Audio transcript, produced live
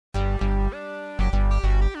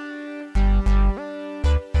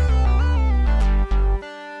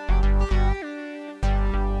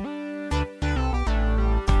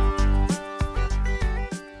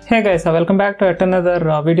Hey guys, welcome back to yet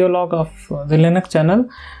another video log of the Linux channel.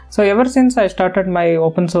 So ever since I started my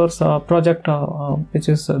open source project, which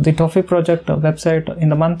is the TOFFEE project website in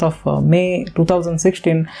the month of May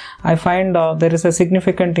 2016, I find there is a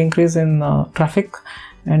significant increase in traffic.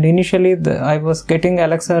 And initially I was getting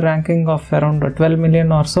Alexa ranking of around 12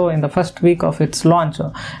 million or so in the first week of its launch,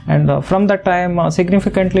 and from that time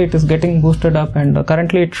significantly it is getting boosted up, and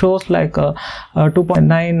currently it shows like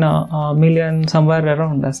 2.9 million somewhere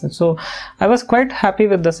around as such. So I was quite happy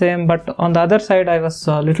with the same, but on the other side I was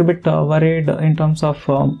a little bit worried in terms of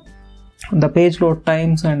the page load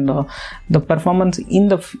times and the performance in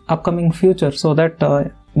the upcoming future. So that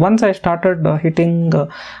once I started hitting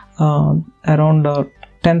around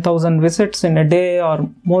 10,000 visits in a day or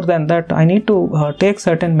more than that, I need to take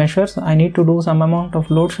certain measures. I need to do some amount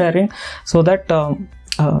of load sharing so that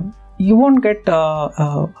you won't get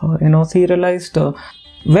serialized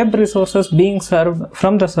web resources being served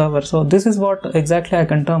from the server. So this is what exactly I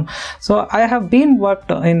can term. So I have been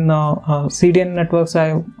worked in CDN networks.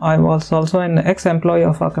 I was also an ex-employee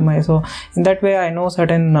of Akamai. So in that way I know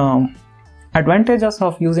certain advantages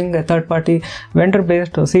of using a third-party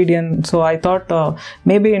vendor-based CDN. So I thought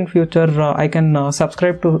maybe in future I can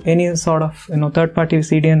subscribe to any sort of third-party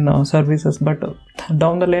CDN services. But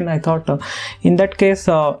down the lane I thought in that case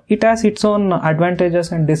it has its own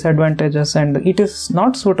advantages and disadvantages, and it is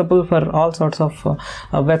not suitable for all sorts of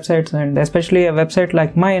websites, and especially a website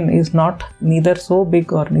like mine is not neither so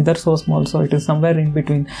big or neither so small. So it is somewhere in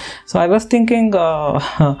between. So I was thinking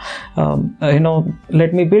let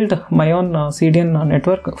me build my own CDN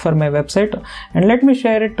network for my website, and let me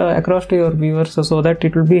share it across to your viewers so that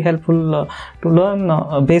it will be helpful to learn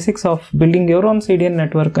basics of building your own CDN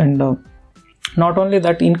network. And not only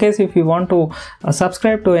that, in case if you want to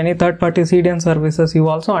subscribe to any third-party CDN services, you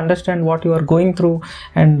also understand what you are going through,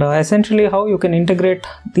 and essentially how you can integrate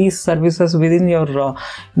these services within your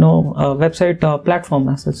website platform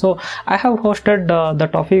as such. So I have hosted the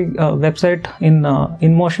TOFFEE website in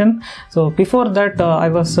motion. So before that I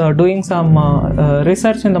was doing some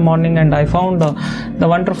research in the morning, and I found the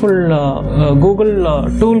wonderful Google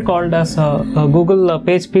tool called as Google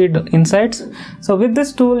PageSpeed Insights. So with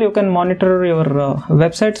this tool you can monitor your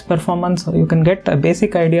website's performance. You can get a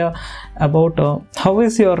basic idea about how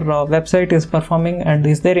is your website is performing, and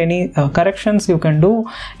is there any corrections you can do,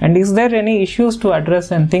 and is there any issues to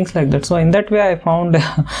address and things like that. So in that way I found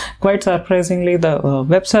quite surprisingly the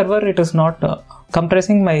web server, it is not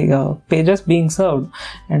compressing my pages being served,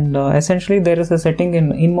 and essentially there is a setting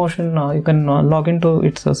in InMotion. You can log into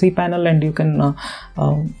its cPanel, and you can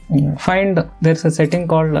find there's a setting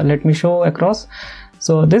called let me show across.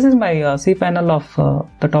 So this is my cPanel of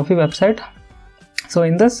the TOFFEE website. So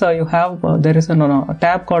in this you have there is a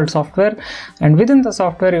tab called software, and within the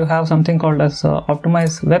software you have something called as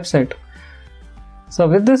optimize website. So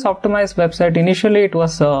with this optimized website, initially it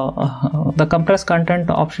was the compressed content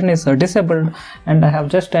option is disabled, and I have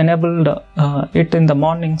just enabled it in the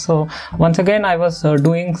morning. So once again I was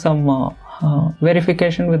doing some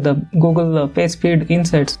verification with the Google PageSpeed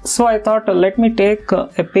Insights. So I thought let me take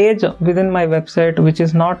a page within my website which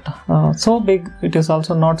is not so big, it is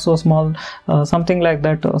also not so small, something like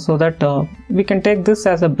that, so that we can take this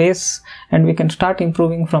as a base and we can start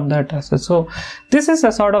improving from that as well. So this is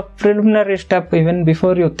a sort of preliminary step even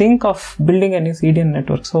before you think of building any CDN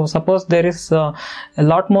network. So suppose there is a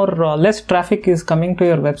lot more less traffic is coming to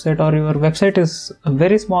your website, or your website is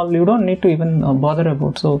very small, you don't need to even bother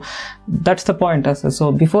about. So that's the point as well.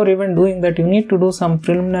 So before even doing that, you need to do some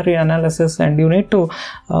preliminary analysis, and you need to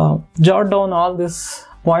jot down all these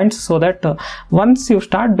points so that once you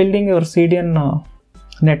start building your CDN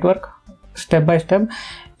network step by step,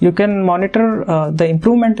 you can monitor the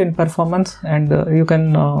improvement in performance, and you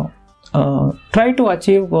can try to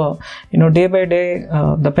achieve day by day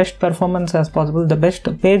the best performance as possible, the best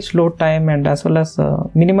page load time, and as well as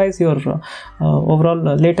minimize your overall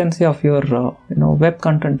latency of your web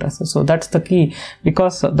content as well. So that's the key,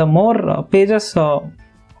 because the more pages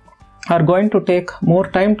are going to take more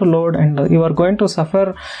time to load, and you are going to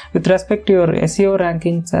suffer with respect to your SEO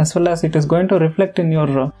rankings, as well as it is going to reflect in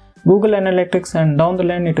your Google Analytics, and down the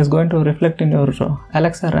line it is going to reflect in your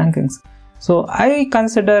Alexa rankings. So I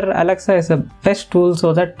consider Alexa as a best tool,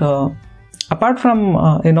 so that apart from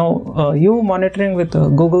you monitoring with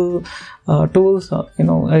Google tools,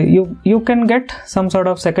 you can get some sort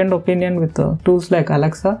of second opinion with tools like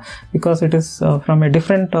Alexa, because it is from a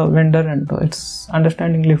different vendor, and it's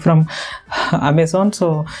understandingly from Amazon.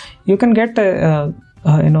 So you can get a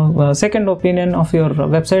second opinion of your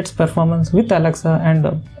website's performance with Alexa, and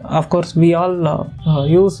of course we all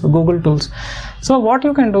use Google tools. So what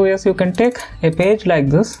you can do is you can take a page like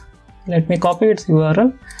this. Let me copy its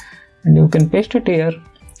URL and you can paste it here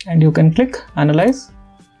and you can click analyze.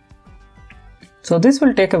 So this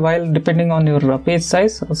will take a while depending on your page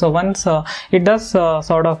size. So once it does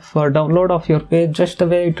sort of download of your page just the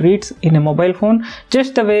way it reads in a mobile phone,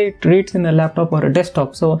 just the way it reads in a laptop or a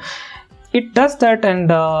desktop. So it does that, and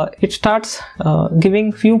it starts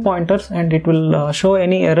giving few pointers, and it will show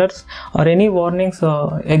any errors or any warnings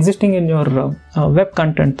existing in your web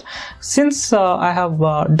content. Since I have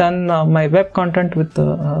done my web content with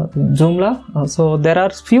Joomla, so there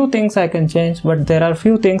are few things I can change, but there are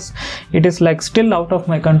few things it is like still out of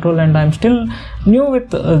my control, and I'm still new with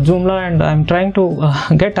Joomla, and I'm trying to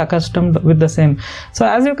get accustomed with the same. So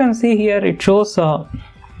as you can see here, it shows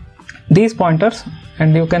these pointers,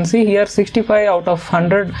 and you can see here 65 out of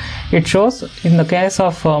 100 it shows in the case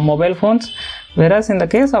of mobile phones, whereas in the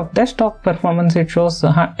case of desktop performance it shows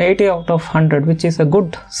 80 out of 100, which is a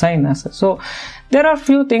good sign. So there are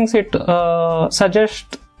few things it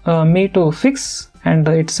suggests me to fix, and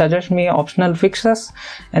it suggests me optional fixes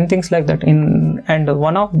and things like that. And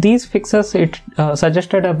one of these fixes, it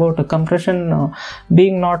suggested about a compression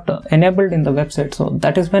being not enabled in the website. So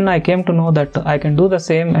that is when I came to know that I can do the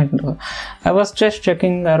same, and I was just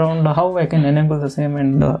checking around how I can enable the same,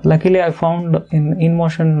 and luckily I found in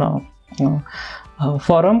InMotion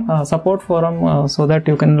forum, support forum, so that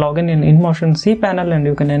you can log in InMotion cPanel and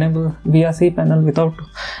you can enable via cPanel without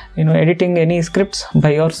editing any scripts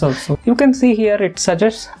by yourself. So you can see here it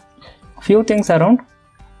suggests few things around.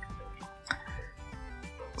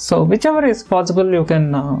 So whichever is possible, you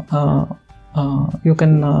can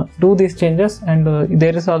do these changes, and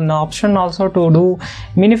there is an option also to do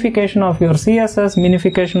minification of your CSS,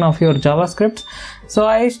 minification of your JavaScript. So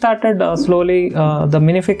I started slowly the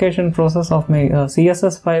minification process of my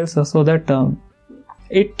CSS files, so that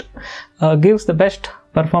it gives the best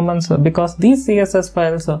performance, because these CSS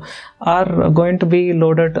files are going to be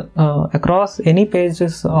loaded across any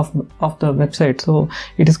pages of the website. So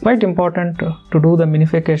it is quite important to do the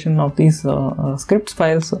minification of these scripts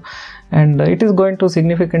files, and it is going to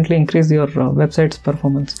significantly increase your website's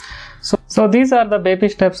performance. So these are the baby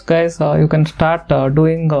steps, guys. You can start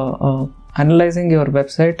doing analyzing your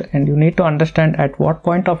website, and you need to understand at what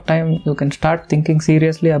point of time you can start thinking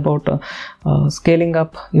seriously about scaling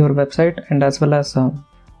up your website, and as well as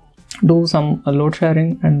do some load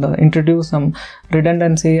sharing and introduce some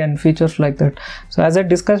redundancy and features like that. So as I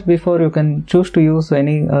discussed before, you can choose to use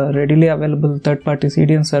any readily available third-party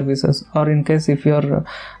CDN services, or in case if you're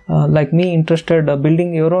like me interested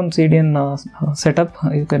building your own CDN setup,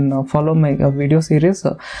 you can follow my video series.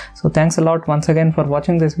 So thanks a lot once again for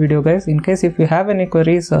watching this video, guys. In case if you have any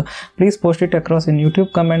queries, please post it across in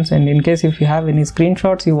YouTube comments, and in case if you have any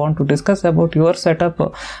screenshots you want to discuss about your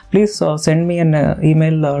setup, please send me an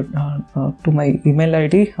email to my email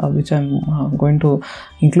ID, which I'm going to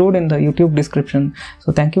include in the YouTube description.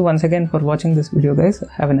 So thank you once again for watching this video, guys.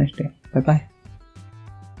 Have a nice day. Bye bye.